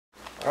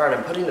All right,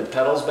 I'm putting the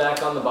pedals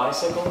back on the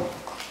bicycle,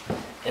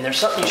 and there's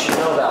something you should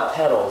know about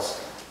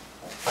pedals.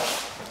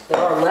 There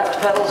are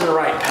left pedals and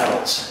right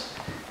pedals,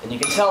 and you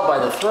can tell by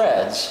the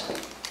threads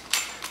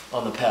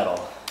on the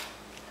pedal.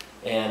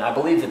 And I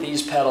believe that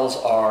these pedals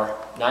are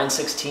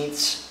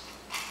 9/16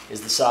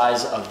 is the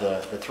size of the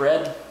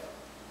thread.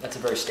 That's a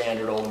very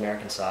standard old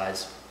American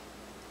size.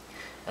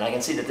 And I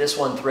can see that this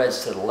one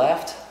threads to the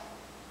left.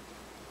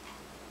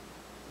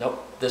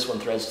 Nope, this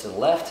one threads to the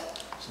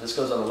left. So this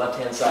goes on the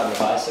left-hand side of the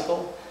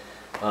bicycle.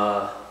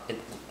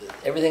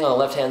 Everything on the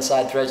left-hand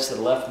side threads to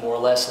the left more or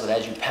less so that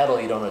as you pedal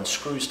you don't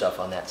unscrew stuff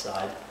on that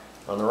side.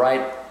 On the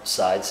right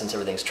side, since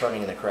everything's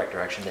turning in the correct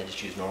direction, they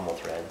just use normal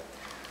thread.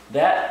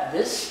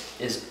 This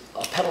is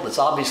a pedal that's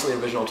obviously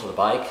original to the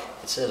bike.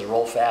 It says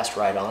Rollfast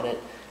right on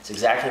it. It's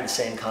exactly the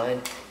same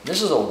kind.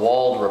 This is a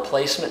walled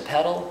replacement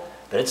pedal,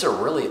 but it's a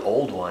really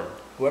old one.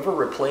 Whoever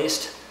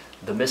replaced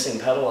the missing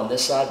pedal on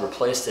this side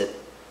replaced it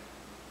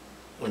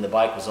when the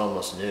bike was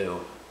almost new.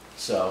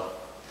 So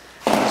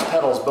these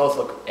pedals both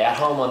look at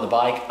home on the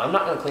bike. I'm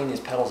not going to clean these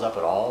pedals up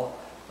at all.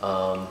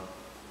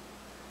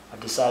 I've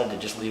decided to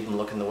just leave them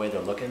looking the way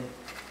they're looking.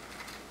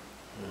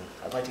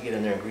 I'd like to get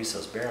in there and grease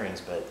those bearings,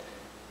 but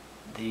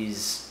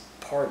these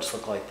parts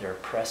look like they're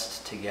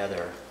pressed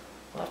together.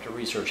 I'll have to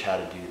research how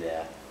to do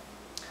that.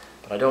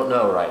 But I don't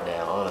know right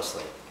now,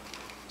 honestly.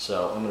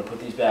 So I'm going to put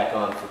these back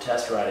on for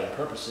test riding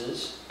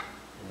purposes,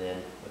 and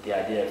then with the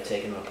idea of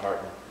taking them apart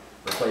and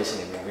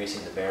replacing and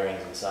greasing the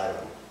bearings inside of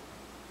them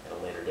at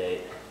a later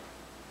date.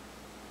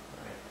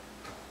 All right.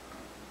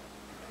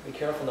 Be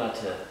careful not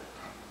to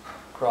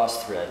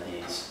cross thread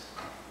these.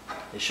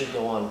 They should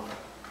go on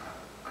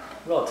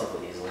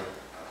relatively easily.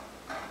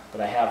 But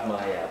I have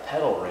my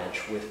pedal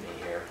wrench with me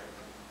here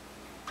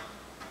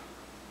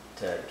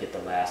to get the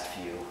last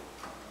few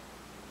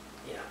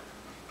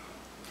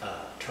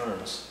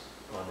turns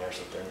on there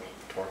so they're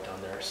torqued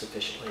on there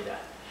sufficiently to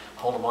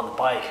hold them on the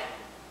bike.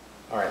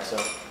 Alright, so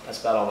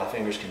that's about all my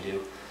fingers can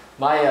do.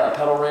 My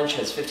pedal wrench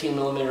has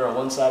 15mm on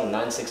one side and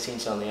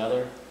 9/16 on the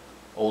other.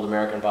 Old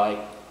American bike,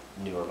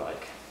 newer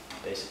bike.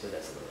 Basically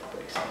that's the way it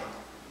breaks down.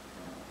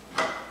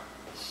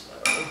 So,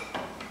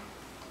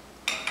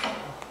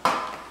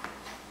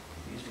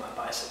 use my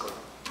bicycle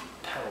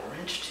pedal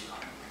wrench to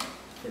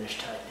finish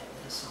tightening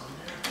this on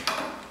there.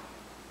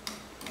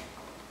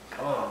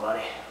 Come on,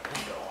 buddy.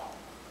 Let's go.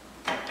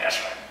 That's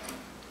right.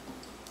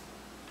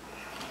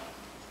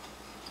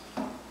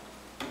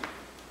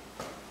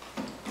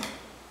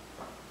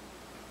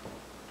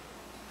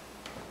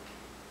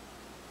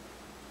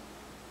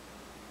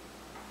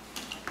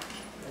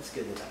 That's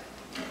good and tight.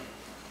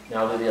 Now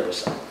I'll do the other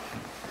side.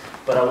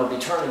 But I will be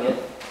turning it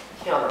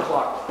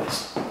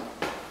counterclockwise to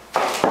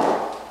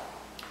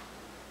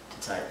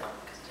tighten it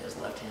because it has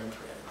left-hand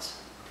threads.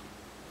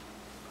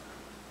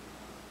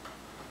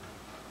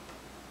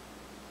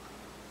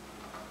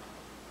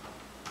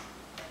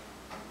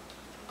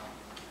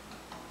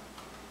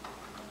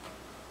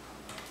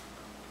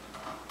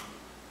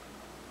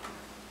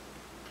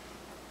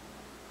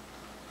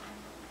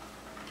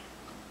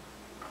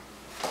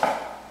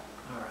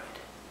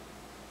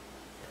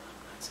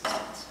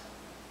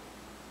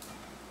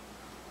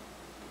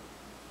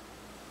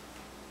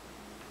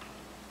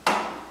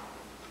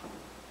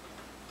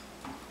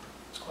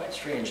 Quite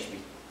strange to be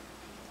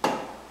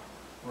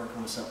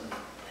working with something that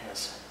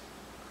has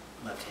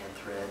left-hand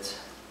threads.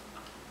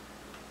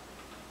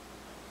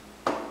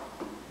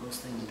 Most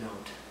things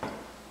don't. I'm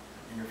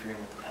interfering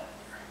with the pedal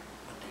here,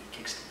 with the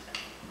kickstand.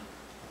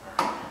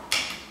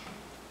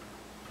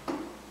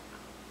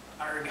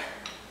 Alright. Arg.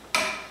 Do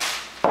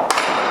a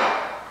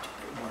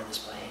bit more of this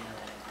by hand.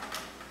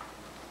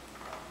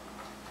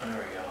 There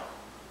we go.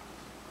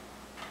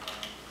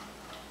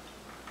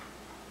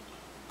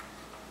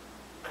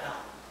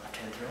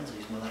 Threads, I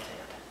use my left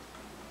hand.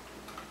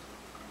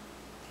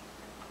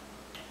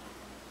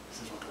 This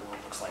is what the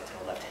world looks like to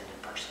a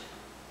left-handed person.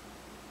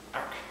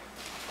 Arc.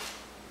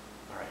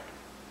 All right.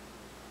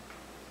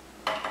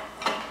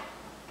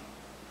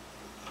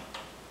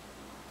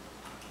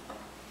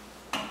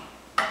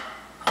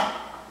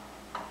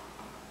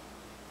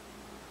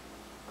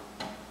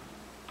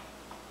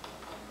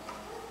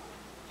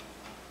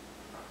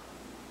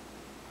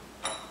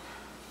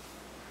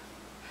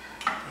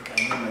 I think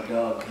I hear my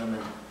dog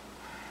coming.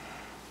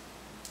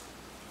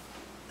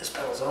 This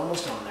pedal's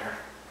almost on there.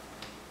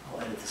 I'll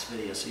edit this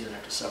video so you don't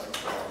have to suffer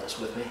through all this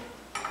with me.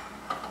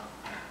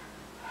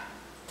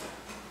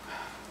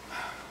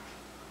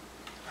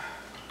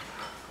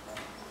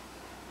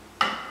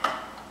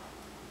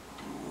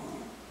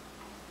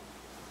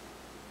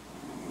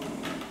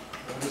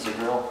 What is it,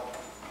 girl?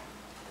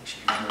 I think she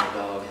hears my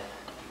dog.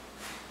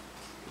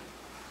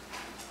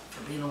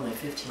 For being only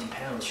 15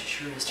 pounds, she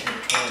sure is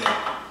territorial.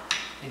 I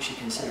think she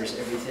considers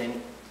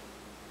everything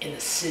in the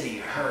city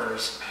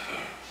hers.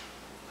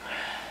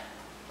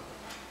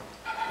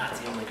 Not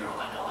the only girl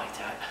I know like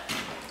that.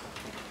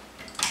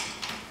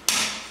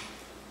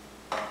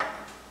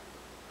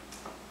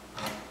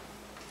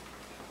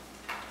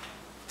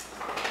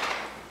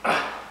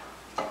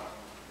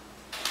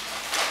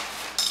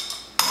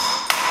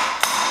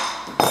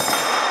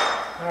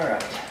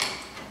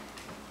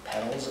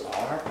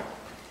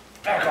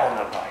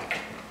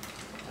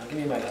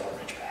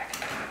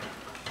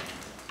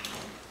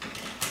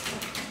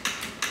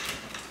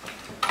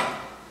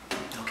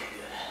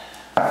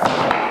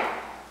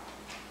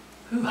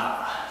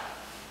 Hoo-ha.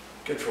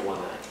 Good for one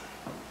night.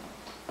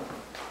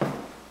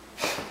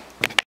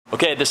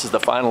 Okay, this is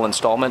the final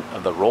installment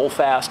of the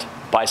Rollfast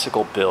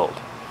bicycle build.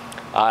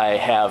 I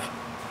have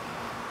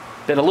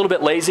been a little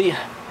bit lazy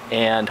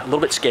and a little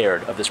bit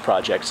scared of this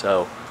project,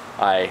 so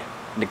I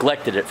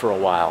neglected it for a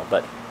while,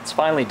 but it's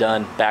finally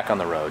done, back on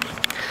the road.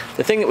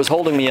 The thing that was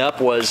holding me up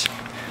was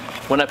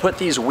when I put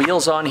these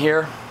wheels on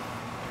here,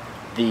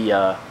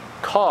 the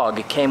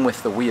cog came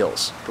with the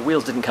wheels. The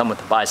wheels didn't come with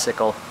the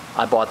bicycle.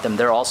 I bought them.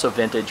 They're also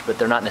vintage, but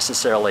they're not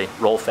necessarily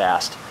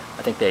Rollfast.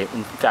 I think they,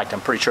 in fact, I'm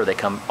pretty sure they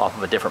come off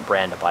of a different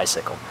brand of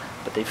bicycle,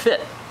 but they fit.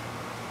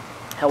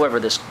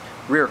 However, this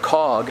rear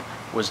cog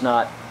was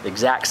not the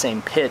exact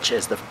same pitch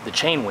as the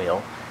chain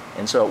wheel,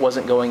 and so it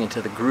wasn't going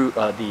into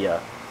the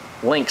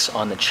links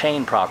on the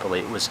chain properly.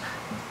 It was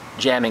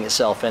jamming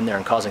itself in there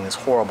and causing this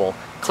horrible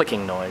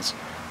clicking noise.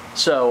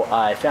 So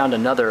I found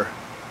another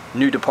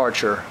new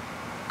departure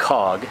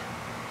cog,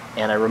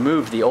 and I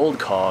removed the old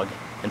cog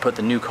and put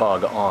the new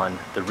cog on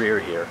the rear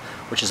here,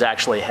 which is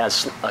actually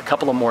has a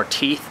couple of more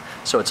teeth,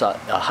 so it's a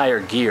higher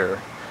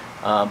gear,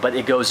 but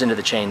it goes into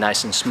the chain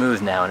nice and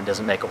smooth now, and it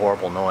doesn't make a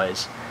horrible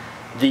noise.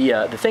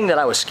 The thing that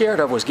I was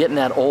scared of was getting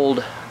that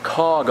old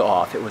cog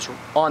off. It was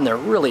on there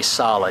really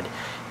solid,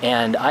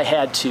 and I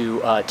had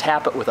to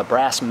tap it with a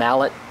brass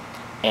mallet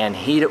and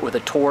heat it with a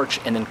torch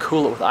and then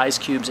cool it with ice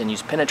cubes and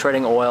use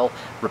penetrating oil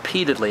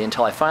repeatedly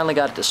until I finally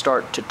got it to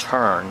start to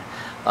turn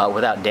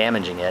without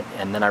damaging it,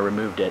 and then I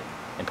removed it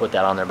and put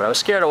that on there. But I was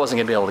scared I wasn't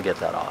going to be able to get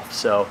that off,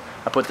 so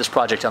I put this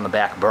project on the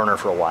back burner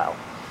for a while.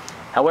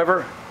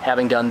 However,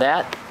 having done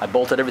that, I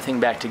bolted everything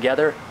back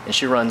together, and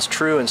she runs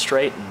true and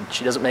straight, and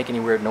she doesn't make any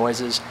weird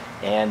noises,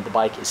 and the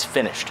bike is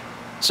finished.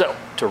 So,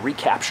 to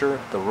recapture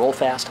the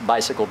Rollfast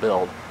bicycle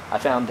build, I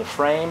found the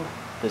frame,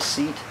 the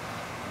seat,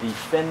 the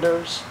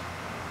fenders,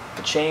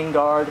 the chain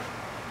guard,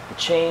 the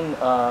chain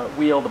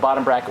wheel, the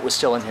bottom bracket was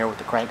still in here with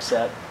the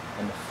crankset,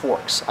 and the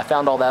forks. I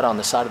found all that on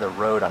the side of the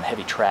road on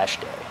heavy trash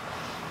day.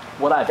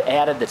 What I've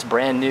added that's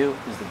brand new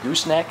is the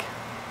gooseneck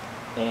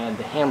and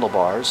the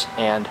handlebars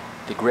and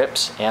the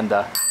grips and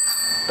the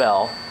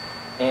bell,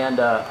 and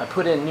I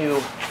put in new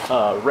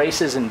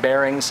races and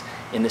bearings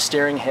in the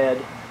steering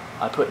head.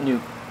 I put new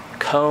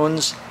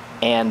cones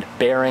and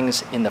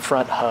bearings in the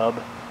front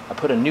hub. I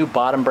put a new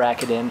bottom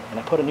bracket in, and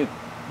I put a new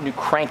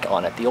crank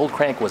on it. The old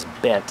crank was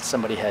bent.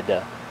 Somebody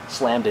had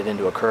slammed it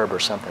into a curb or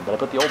something, but I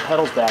put the old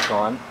pedals back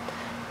on.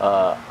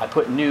 I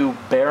put new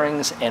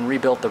bearings and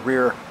rebuilt the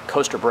rear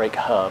coaster brake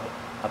hub.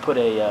 I put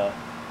a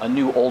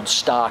new old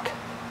stock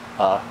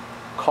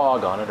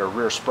cog on it, or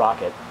rear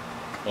sprocket,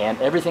 and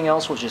everything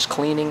else was just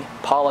cleaning,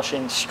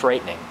 polishing,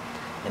 straightening,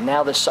 and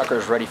now this sucker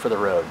is ready for the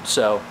road.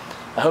 So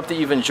I hope that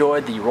you've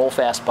enjoyed the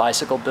Rollfast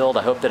bicycle build.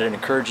 I hope that it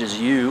encourages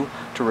you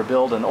to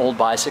rebuild an old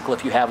bicycle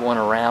if you have one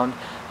around.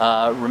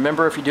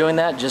 Remember, if you're doing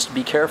that, just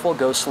be careful,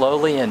 go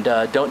slowly, and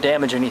don't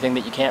damage anything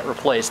that you can't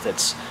replace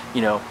that's,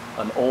 you know,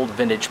 an old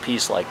vintage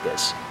piece like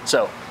this.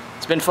 So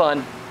it's been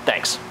fun.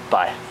 Thanks.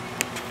 Bye.